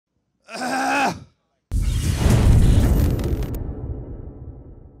Hi,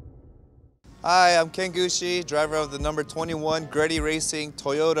 I'm Ken Gushi, driver of the number 21 Greddy Racing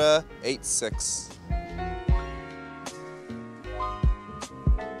Toyota 86.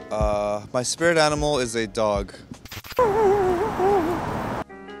 My spirit animal is a dog.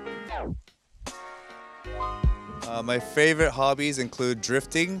 My favorite hobbies include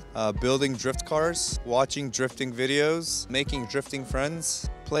drifting, building drift cars, watching drifting videos, making drifting friends,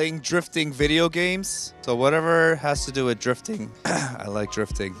 playing drifting video games. So whatever has to do with drifting, I like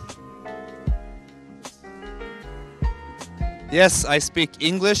drifting. Yes, I speak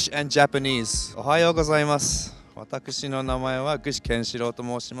English and Japanese. Ohayou gozaimasu. 私の名前は具志健志郎と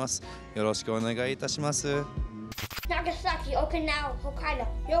申します。よろしくお願いいたします。Nagasaki, Okinawa, Hokkaido,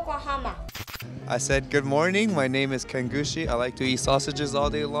 Yokohama. I said, good morning, my name is Ken Gushi. I like to eat sausages all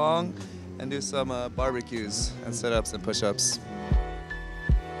day long and do some barbecues and sit-ups and push-ups.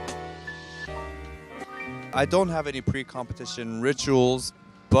 I don't have any pre-competition rituals,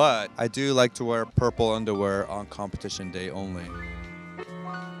 but I do like to wear purple underwear on competition day only.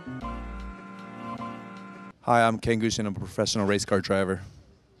 Hi, I'm Ken Gushi and I'm a professional race car driver.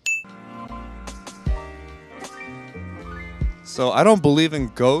 So I don't believe in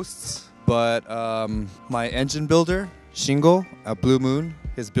ghosts, but my engine builder, Shingo, at Blue Moon,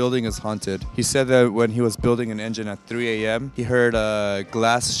 his building is haunted. He said that when he was building an engine at 3 a.m., he heard a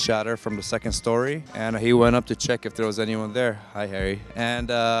glass shatter from the second story, and he went up to check if there was anyone there. Hi, Harry. And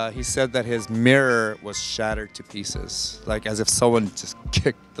he said that his mirror was shattered to pieces, like as if someone just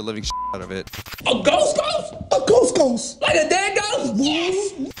kicked the living shit out of it. A ghost ghost? A ghost ghost. Like a dead ghost?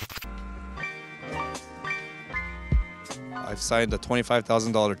 Yes! I've signed a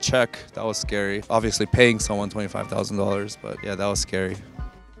 $25,000 check. That was scary. Obviously paying someone $25,000, but yeah, that was scary.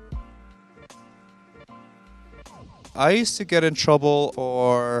 I used to get in trouble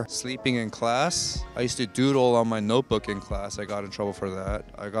for sleeping in class. I used to doodle on my notebook in class. I got in trouble for that.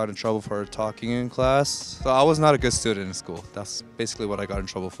 I got in trouble for talking in class. So I was not a good student in school. That's basically what I got in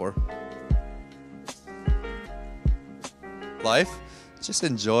trouble for. Life? Just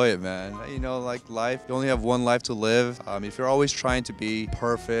enjoy it, man. You know, like life, you only have one life to live. If you're always trying to be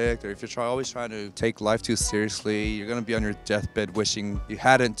perfect, or if you're always trying to take life too seriously, you're gonna be on your deathbed wishing you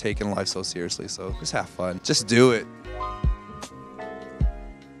hadn't taken life so seriously. So just have fun. Just do it.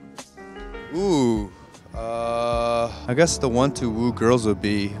 Ooh, I guess the one to woo girls would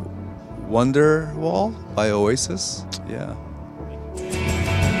be Wonderwall by Oasis. Yeah.